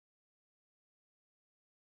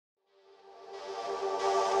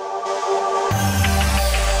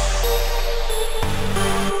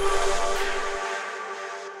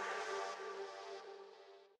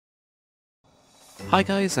Hi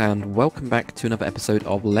guys, and welcome back to another episode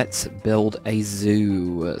of Let's Build a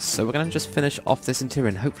Zoo. So we're going to just finish off this interior,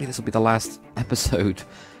 and hopefully this will be the last episode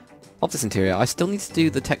of this interior. I still need to do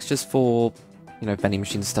the textures for, vending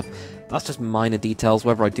machines and stuff. That's just minor details.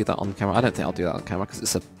 Whether I do that on camera, I don't think I'll do that on camera because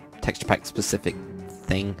it's a texture pack specific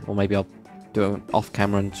thing. Or maybe I'll do it off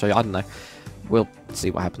camera and show you. I don't know. We'll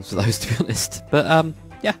see what happens with those, to be honest. But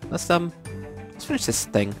yeah, let's finish this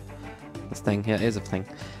thing. Yeah, it is a thing.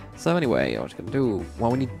 So anyway, what we're going to do,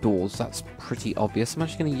 well, we need doors. That's pretty obvious. I'm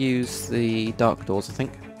actually going to use the dark doors, I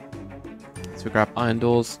think. So we grab iron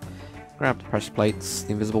doors, grab the pressure plates,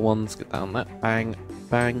 the invisible ones, get down that, bang,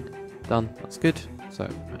 bang, done. That's good. So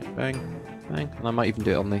bang, bang, bang, and I might even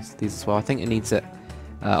do it on these as well. I think it needs it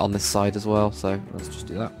on this side as well. So let's just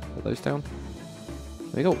do that. Put those down.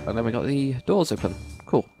 There we go. And then we got the doors open.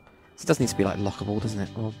 Cool. So it does need to be like lockable, doesn't it?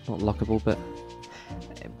 Well, not lockable, but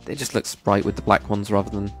it just looks bright with the black ones rather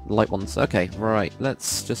than the light ones. Okay, right, we'll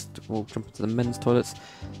jump into the men's toilets. So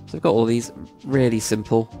we've got all these really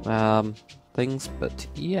simple things, but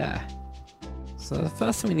yeah. So the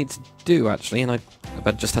first thing we need to do, actually, and I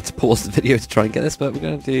just had to pause the video to try and get this, but we're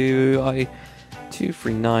going to do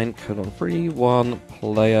I239:31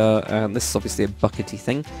 player, and this is obviously a buckety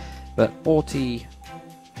thing, but 40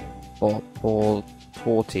 or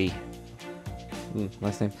 40.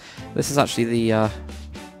 Nice name. This is actually the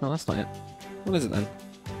no, that's not it. What is it then?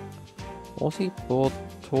 40 or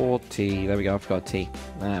torty. There we go, I forgot a T.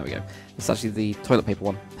 There we go. It's actually the toilet paper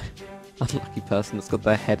one. Unlucky person that's got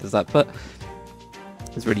their head as that, but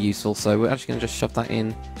it's really useful, so we're actually going to just shove that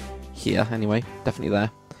in here anyway. Definitely there.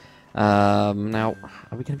 Now,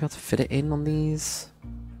 are we going to be able to fit it in on these?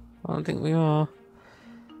 I don't think we are.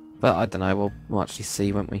 But I don't know, we'll actually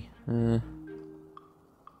see, won't we?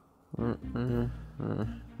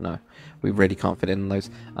 No, we really can't fit in those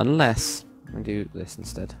unless we do this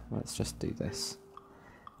instead. Let's just do this.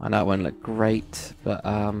 I know it won't look great, but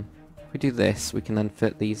if we do this, we can then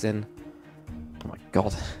fit these in. Oh my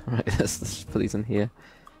god! Right, let's just put these in here.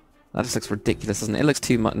 That just looks ridiculous, doesn't it? It looks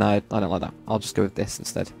too much. No, I don't like that. I'll just go with this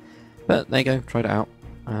instead. But there you go. Tried it out.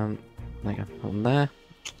 There you go. On there.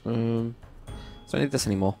 So I don't need this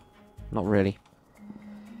anymore. Not really.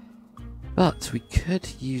 But we could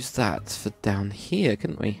use that for down here,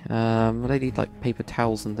 couldn't we? They need like paper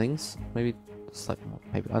towels and things. Maybe it's like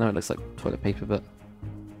paper. I know it looks like toilet paper, but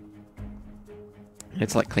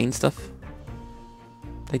it's like clean stuff.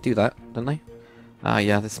 They do that, don't they?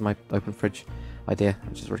 Yeah, this is my open fridge idea,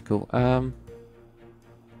 which is really cool. So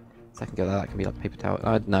I can go there. That can be like paper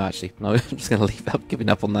towel. No, actually, no. I'm just gonna leave it. I'm giving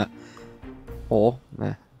up on that. Or,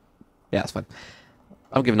 yeah, that's fine.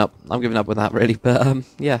 I'm giving up with that, really, but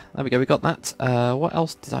yeah, there we go, we got that. What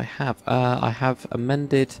else did I have? I have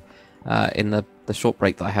amended in the short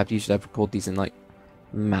break that I have. Usually I record these in like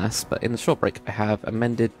mass, but in the short break I have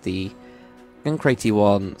amended the gun crate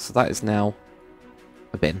one, so that is now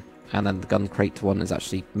a bin, and then the gun crate one is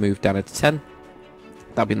actually moved down into 10.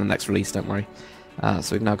 That'll be in the next release, don't worry.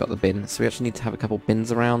 So we've now got the bin, so we actually need to have a couple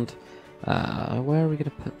bins around. Where are we going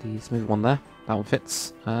to put these? Maybe one there, that one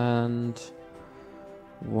fits, and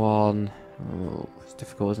one. Oh, it's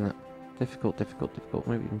difficult, isn't it? Difficult.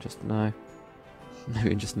 Maybe even just no.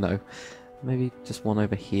 Maybe just no. Maybe just one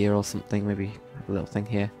over here or something. Maybe a little thing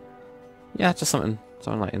here. Yeah, just something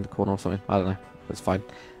like in the corner or something. I don't know. It's fine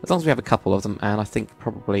as long as we have a couple of them, and I think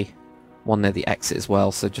probably one near the exit as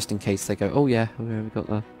well. So just in case they go, oh yeah, we've got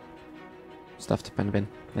the stuff to pen a bin.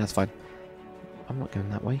 Yeah, that's fine. I'm not going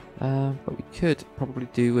that way. But we could probably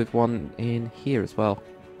do with one in here as well.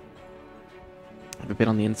 Have a bit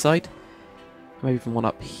on the inside. Maybe even one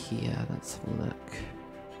up here. Let's have a look.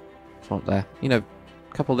 One up there. A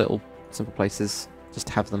couple little simple places just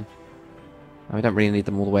to have them. And we don't really need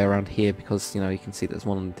them all the way around here because, you can see there's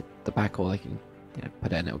one on the back, or they can,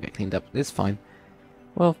 put it in and it'll get cleaned up. It's fine.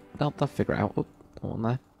 Well, they'll figure it out. Oh, one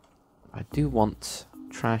there. I do want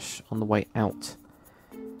trash on the way out.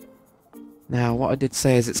 Now, what I did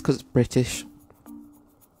say is it's because it's British.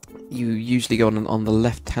 You usually go on the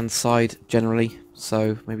left-hand side, generally.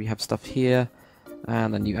 So maybe you have stuff here,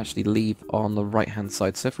 and then you actually leave on the right-hand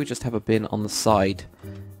side. So if we just have a bin on the side,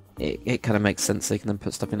 it kind of makes sense. So you can then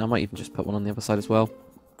put stuff in. I might even just put one on the other side as well.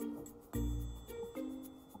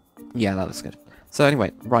 Yeah, that looks good. So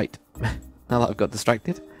anyway, right. Now that I've got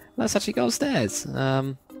distracted, let's actually go upstairs.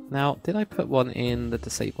 Now, did I put one in the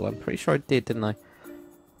disable? I'm pretty sure I did, didn't I?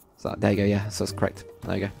 So there you go. Yeah, so that's correct.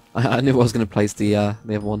 There you go. I knew I was going to place the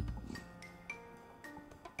other one.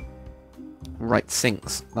 Right,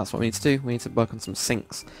 sinks. That's what we need to do. We need to work on some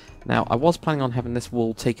sinks. Now, I was planning on having this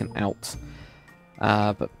wall taken out,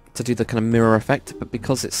 but to do the kind of mirror effect, but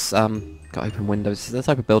because it's got open windows, the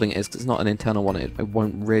type of building it is, 'cause it's not an internal one, it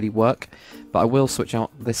won't really work. But I will switch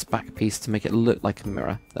out this back piece to make it look like a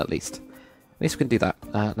mirror, at least. At least we can do that.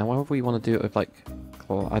 Now, whether we want to do it with, like...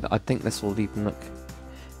 Well, I think this will even look...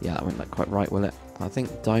 Yeah, that won't look quite right, will it? I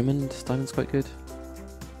think diamond's quite good.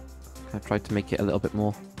 I've tried to make it a little bit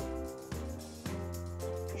more...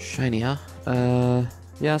 shinier.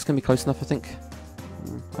 Yeah, it's going to be close enough, I think.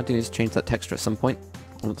 I do need to change that texture at some point.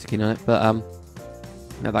 I'm not too keen on it, but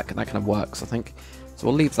no, that kind of works, I think. So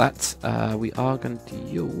we'll leave that. We are going to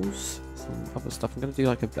use some other stuff. I'm going to do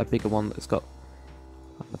like a bigger one that's got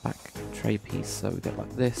like the back tray piece. So we get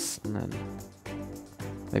like this, and then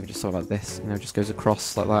maybe just sort of like this. You know, just goes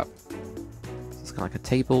across like that. So it's kind of like a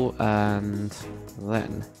table, and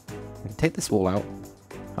then we can take this wall out.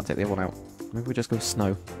 Can't take the other one out. Maybe we just go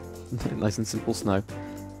snow. Nice and simple snow.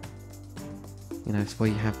 You know, it's where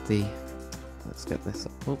you have the... Let's get this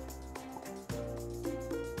up. Oh.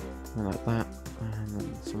 Like that. And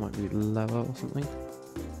then this might be lower or something.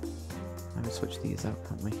 Maybe switch these out,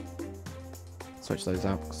 can't we? Switch those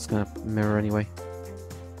out, 'cause it's going to mirror anyway.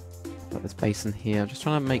 Got this basin here. I'm just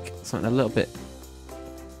trying to make something a little bit...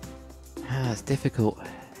 it's difficult.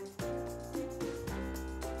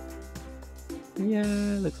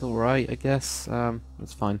 Yeah, looks alright, I guess.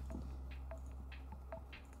 That's fine.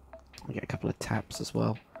 I get a couple of taps as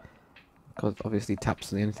well. Because obviously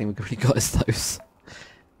taps are the only thing we've really got is those.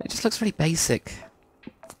 It just looks really basic.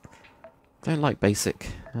 Don't like basic.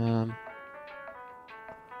 Yeah,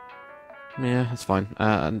 that's fine.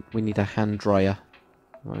 And we need a hand dryer.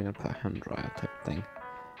 Where are we going to put a hand dryer type thing?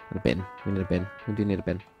 And a bin. We need a bin. We do need a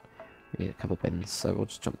bin. We need a couple of bins. So we'll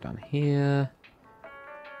just jump down here.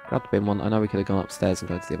 Grab the bin one. I know we could have gone upstairs and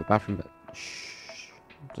go to the other bathroom, but shh,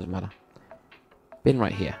 doesn't matter. Bin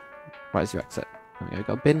right here. Right as you exit. There we go,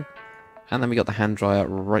 got a bin. And then we got the hand dryer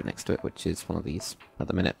right next to it, which is one of these at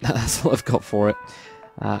the minute. That's what I've got for it.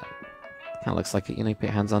 Kind of looks like it, you know, you put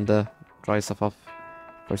your hands under, dry stuff off,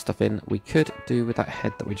 throw stuff in. We could do with that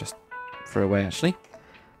head that we just threw away, actually.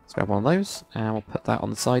 Let's grab one of those, and we'll put that on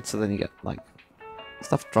the side, so then you get, like,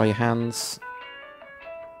 stuff to dry your hands.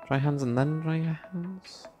 Dry hands and then dry your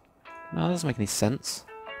hands? No, that doesn't make any sense.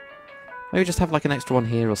 Maybe just have, like, an extra one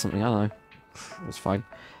here or something, I don't know. It's fine.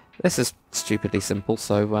 This is stupidly simple,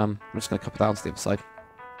 so I'm just going to copy that onto the other side.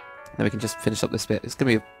 Then we can just finish up this bit. It's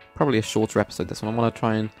going to be probably a shorter episode, this one. I want to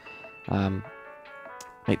try and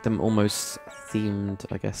make them almost themed,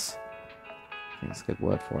 I guess. I think that's a good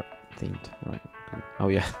word for it. Themed. Right. Oh,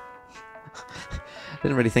 yeah.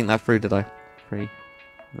 Didn't really think that through, did I? No,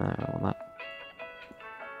 I don't want that.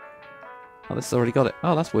 Oh, this has already got it.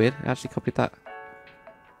 Oh, that's weird. It actually copied that.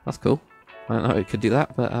 That's cool. I don't know it could do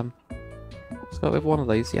that, but let's go with one of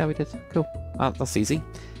these. Yeah, we did. Cool. That's easy.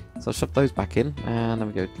 So I'll shove those back in, and then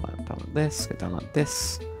we go down like this, go down like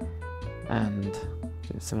this, and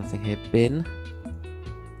do a similar thing here. Bin,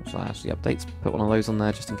 which actually updates. Put one of those on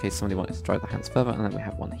there just in case somebody wanted to dry their hands further, and then we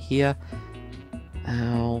have one here.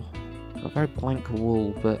 Ow. Got a very blank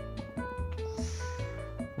wall, but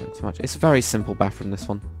not too much. It's a very simple bathroom, this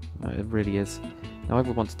one. It really is. Now I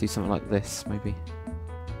would want to do something like this, maybe.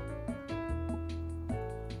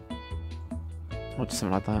 Or just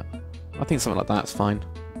something like that. I think something like that's fine.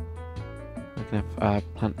 I can have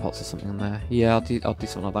plant pots or something in there. Yeah, I'll do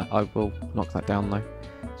something like that. I will knock that down though.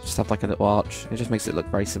 Just have like a little arch. It just makes it look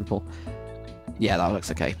very simple. Yeah, that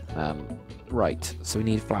looks okay. Right, so we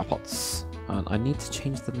need flower pots. And I need to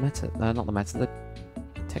change the meta. Not the meta, the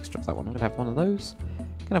texture of that one. I'm gonna have one of those.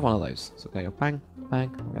 Gonna have one of those. So okay, go bang,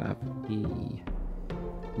 bang. I'm gonna have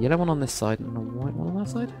the yellow one on this side and the white one on that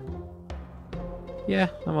side. Yeah,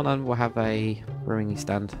 and then we'll have a brewing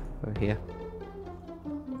stand over here.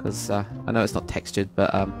 Because I know it's not textured,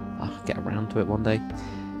 but I'll get around to it one day.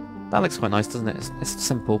 That looks quite nice, doesn't it? It's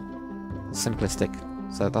simple. It's simplistic.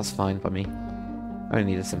 So that's fine by me. I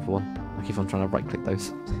only need a simple one. I keep on trying to right click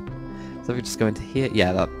those. So if we just go into here,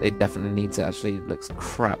 yeah, it definitely needs it. Actually, it looks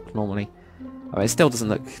crap normally. I mean, it still doesn't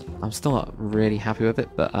look... I'm still not really happy with it,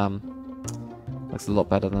 but looks a lot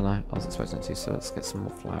better than I was expecting it to. So let's get some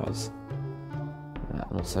more flowers. And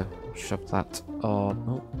also shove that on...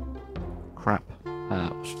 Oh, crap.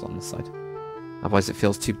 Shove it on this side. Otherwise it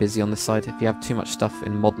feels too busy on this side. If you have too much stuff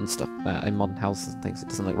in modern houses and things, it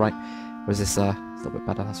doesn't look right. Whereas this it's a little bit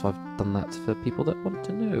better. That's why I've done that for people that want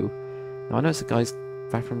to know. Now I know it's a guy's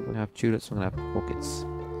bathroom. We're going to have tulips. We're going to have orchids.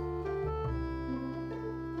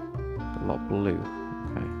 A lot of blue.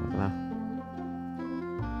 Okay, look at that.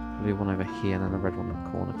 Blue one over here and then a red one in the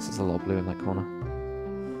corner. Because there's a lot of blue in that corner.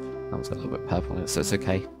 That one's got a little bit of purple in it, so it's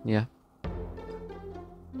okay. Yeah.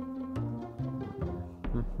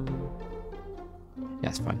 Yeah,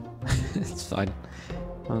 it's fine. It's fine.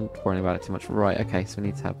 I'm not worrying about it too much. Right, okay, so we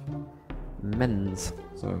need to have men's.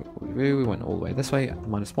 So we went all the way this way,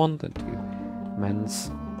 -1, then do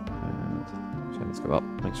men's. And so let's go up,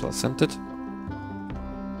 make sure that's centered.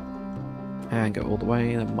 And go all the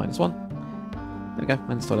way, then -1. There we go,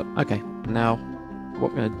 men's toilet. Okay, now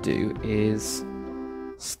what we're going to do is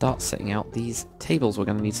start setting out these tables. We're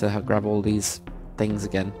going to need to grab all these things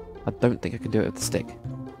again. I don't think I can do it with the stick,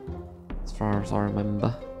 as far as I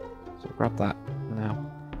remember. So grab that now.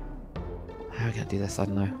 How are we going to do this? I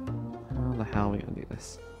don't know. How the hell are we going to do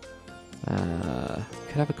this?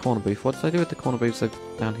 Could have a corner booth. What did I do with the corner booths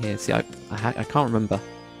down here? See, I can't remember.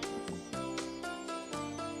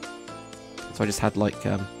 So I just had like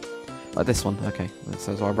this one. Okay,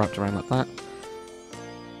 so I wrapped around like that.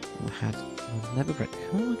 I had never brick.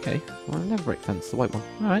 Oh, okay. Well, never brick fence, the white one.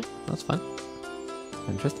 All right, that's fine.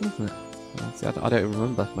 Interesting, isn't it? See, I don't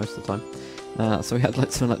remember most of the time. So we had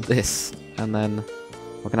like something like this, and then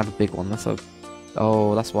we're gonna have a big one.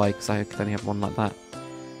 Oh, that's why, because I could only have one like that.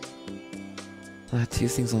 Two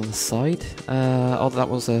things on the side. Oh, that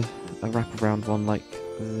was a wraparound one like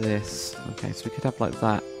this. Okay, so we could have like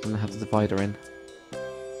that, and have the divider in.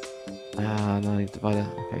 No, I need a divider.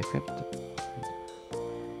 Okay, if we have to.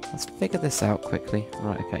 Let's figure this out quickly.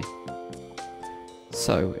 Right, okay.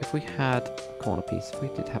 So, if we had a corner piece, if we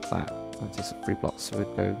did have that, let's do some 3 blocks, so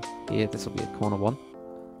we'd go here, this will be a corner 1,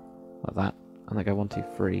 like that, and then go 1, 2,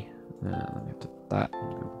 3, and then we have to that,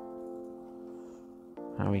 and go.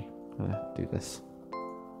 How are we going to do this?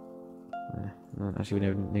 No,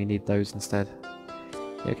 actually, we need those instead.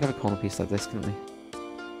 Yeah, we could have a corner piece like this, couldn't we?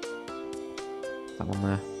 That one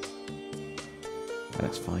there. That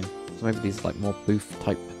looks fine. So maybe these are like more booth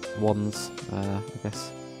type ones, I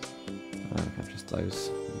guess. Okay, just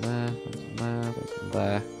those there, those there, those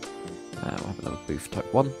there. We'll have another booth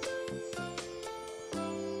type one.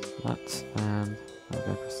 That, and I'll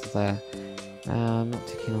go across to there. Not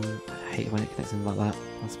too keen on. I hate when it connects in like that.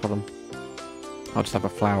 That's the problem. I'll just have a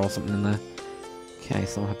flower or something in there. Okay,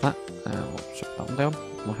 so we'll have that. We'll shut that one down.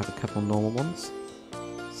 We'll have a couple of normal ones.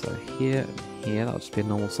 So here and here, that'll just be a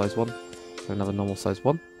normal size one. So another normal size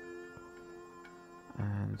one.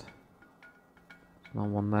 And another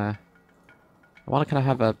one there. I want to kind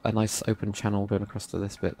of have a nice open channel going across to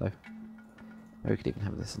this bit though. Maybe we could even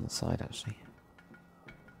have this on the side actually.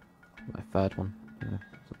 My third one. Yeah,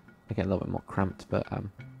 make it a little bit more cramped, but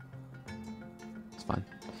it's fine.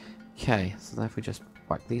 Okay, so then if we just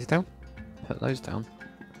whack these down, put those down.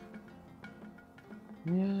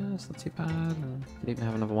 Yeah, it's not too bad. And we could even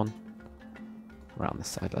have another one around this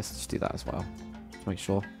side. Let's just do that as well, just to make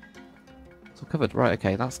sure it's all covered. Right,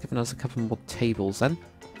 okay, that's given us a couple more tables then.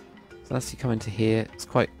 So as you come into here, it's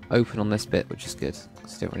quite open on this bit, which is good,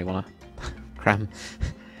 because you don't really want to cram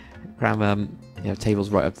you know, tables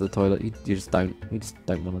right up to the toilet. You just don't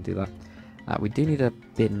want to do that. We do need a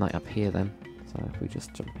bin like up here then. So if we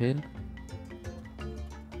just jump in,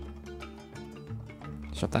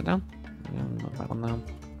 shove that down, knock that one down.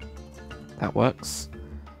 That works.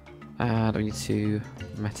 And we need to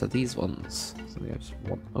meta these ones. So we have just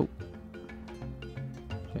one. Oh,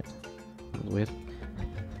 shit, that was weird.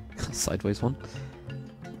 Sideways one.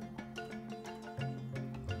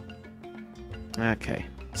 Okay,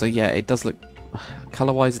 so yeah, it does look,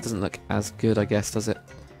 color-wise, it doesn't look as good, I guess, does it?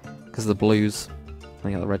 Because of the blues.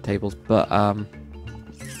 I got the red tables, but I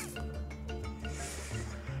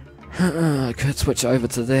could switch it over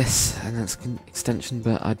to this, and that's an extension,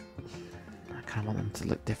 but I kind of want them to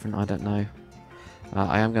look different. I don't know.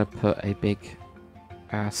 I am going to put a big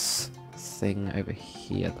ass thing over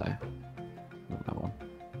here, though. Not that one.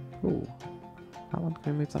 Ooh, that one.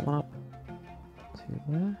 Can we move that one up to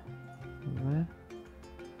there? There.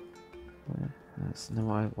 There. That's no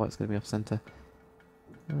why it's going to be off center.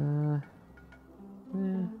 Yeah,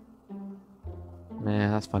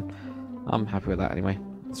 that's fine. I'm happy with that anyway.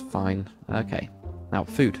 It's fine. Okay, now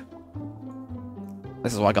food.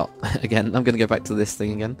 This is what I got. Again, I'm going to go back to this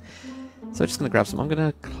thing again. So I'm just going to grab some. I'm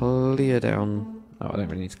going to clear down. Oh, I don't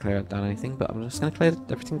really need to clear down anything, but I'm just going to clear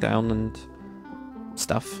everything down and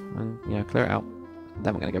stuff, and clear it out.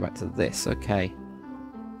 Then we're going to go back to this. Okay.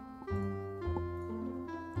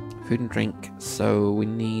 Food and drink. So we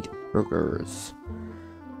need burgers.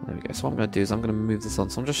 There we go. So what I'm going to do is I'm going to move this on.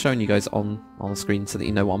 So I'm just showing you guys on the screen so that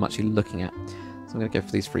you know what I'm actually looking at. So I'm going to go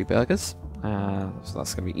for these 3 burgers. So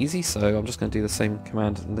that's going to be easy. So I'm just going to do the same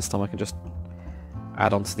command, and this time I can just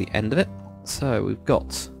add on to the end of it. So we've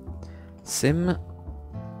got Sim,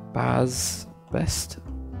 Baz, Best,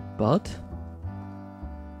 Bud.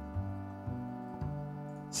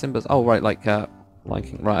 Simba's. Oh right, like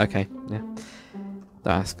liking. Right, okay, yeah.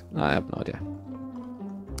 Don't ask. I have no idea.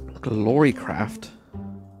 DakrCraft.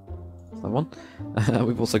 That one.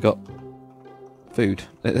 We've also got food.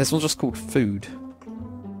 This one's just called food.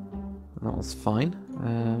 That was fine.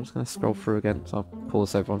 I'm just going to scroll through again, so I'll pull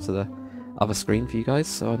this over onto the other screen for you guys.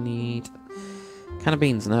 So I need a can of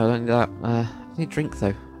beans. No, I don't need that. I need a drink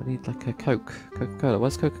though. I need like a Coke. Coca-Cola.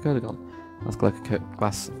 Where's Coca-Cola gone? Let's go like a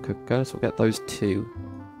glass of Coca-Cola, so we'll get those 2.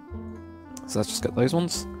 So let's just get those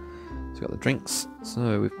ones. So we've got the drinks.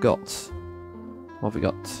 So we've got... What have we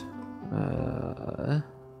got?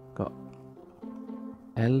 Got...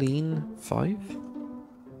 Eileen 5.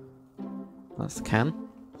 That's the can.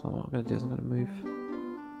 So what I'm going to do is I'm going to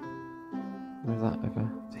move that over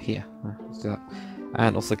to here. Let's do that.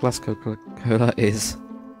 And also glass Coca-Cola is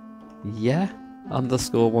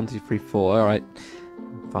 _1234. Alright,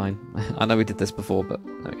 fine. I know we did this before, but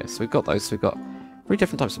there we go. So we've got those. So we've got 3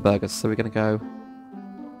 different types of burgers. So we're going to go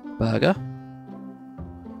burger,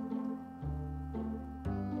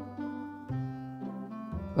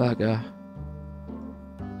 burger,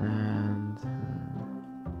 and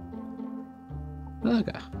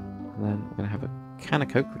burger. And then we're going to have a can of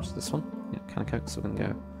Coke, which is this one. Yeah, can of Coke. So we're going to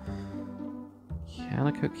go can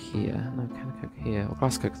of Coke here. No, can of Coke here. Or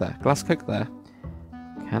glass Coke there. Glass Coke there.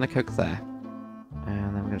 Can of Coke there.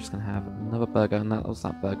 And then we're just going to have another burger, and that was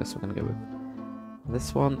that burger. So we're going to go with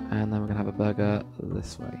this one, and then we're going to have a burger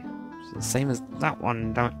this way. So the same as that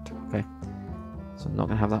one, don't it? Okay. So I'm not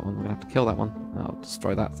going to have that one. We're going to have to kill that one. I'll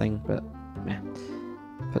destroy that thing, but yeah.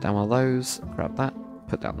 Put down one of those. Grab that.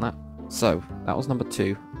 Put down that. So that was number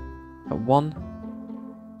 2. Got 1,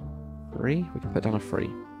 3. We can put down a 3.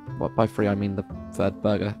 What by 3 I mean the 3rd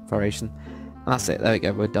burger variation. And that's it. There we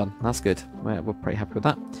go. We're done. That's good. We're pretty happy with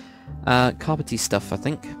that. Carpety stuff, I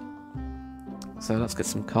think. So let's get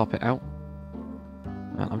some carpet out.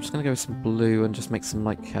 I'm just going to go with some blue and just make some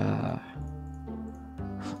like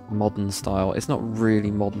modern style. It's not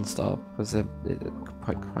really modern style because it's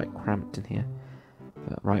quite cramped in here.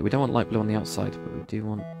 But, right, we don't want light blue on the outside, but we do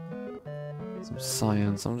want some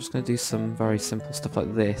cyan. So I'm just going to do some very simple stuff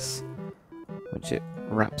like this, which it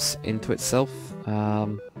wraps into itself.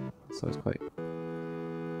 So it's quite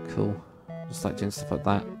cool. Just like doing stuff like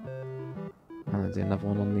that. And then do another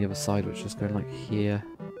one on the other side, which is going like here.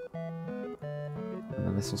 And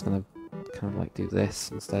then this one's going to kind of like do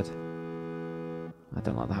this instead. I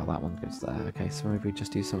don't like how that one goes there. Okay, so maybe we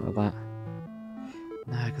just do something like that.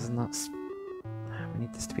 No, because then that's... We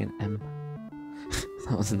need this to be an M.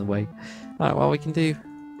 That was in the way. Alright, well we can do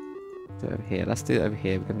it over here. Let's do it over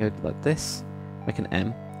here. We're going to go like this, make an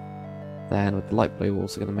M. Then with the light blue we're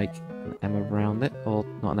also going to make an M around it. Or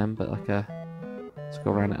not an M, but like a... Let's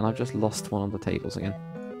go around it. And I've just lost one of the tables again.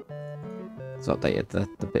 So I updated the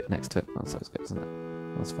bit next to it. That's always good, isn't it?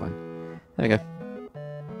 That's fine. There we go.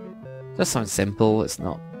 Just something simple. It's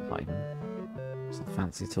not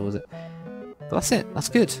fancy at all, is it? But that's it. That's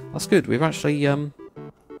good. That's good. We've actually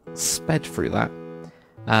sped through that.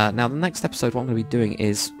 Now the next episode, what I'm going to be doing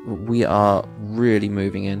is we are really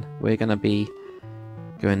moving in. We're going to be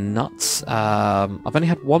going nuts. I've only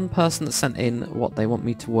had one person that sent in what they want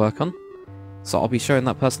me to work on, so I'll be showing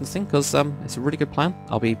that person's thing because it's a really good plan.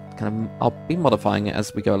 I'll be modifying it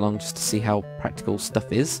as we go along just to see how practical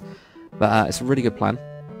stuff is, but it's a really good plan.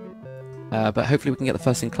 But hopefully we can get the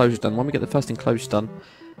first enclosure done. When we get the first enclosure done,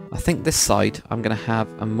 I think this side I'm going to have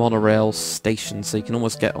a monorail station, so you can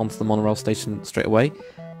almost get onto the monorail station straight away.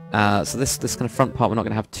 So this kind of front part we're not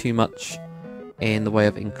going to have too much in the way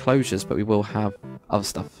of enclosures, but we will have other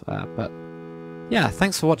stuff. But yeah,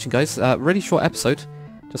 thanks for watching, guys. Really short episode,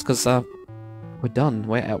 just because we're done.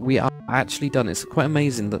 We are actually done. It's quite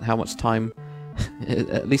amazing that how much time,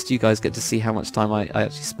 at least you guys get to see how much time I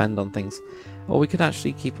actually spend on things. Or we could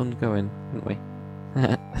actually keep on going, couldn't we?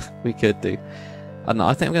 We could do. I don't know,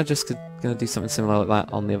 I think I'm gonna do something similar like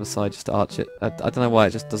that on the other side, just to arch it. I don't know why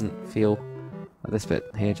it just doesn't feel like this bit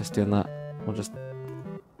here, just doing that. We'll just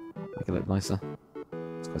make it look nicer.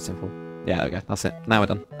 It's quite simple. Yeah, there we go, that's it. Now we're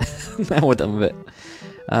done. Now we're done with it.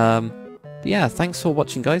 But yeah, thanks for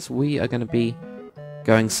watching, guys. We are going to be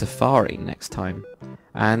going safari next time.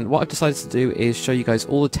 And what I've decided to do is show you guys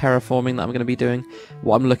all the terraforming that I'm going to be doing,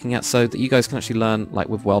 what I'm looking at, so that you guys can actually learn, like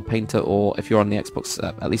with World Painter, or if you're on the Xbox,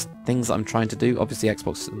 at least things that I'm trying to do. Obviously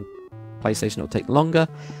Xbox and PlayStation will take longer,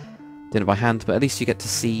 doing it by hand, but at least you get to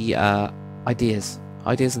see ideas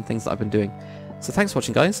and things that I've been doing. So thanks for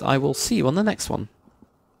watching, guys. I will see you on the next one.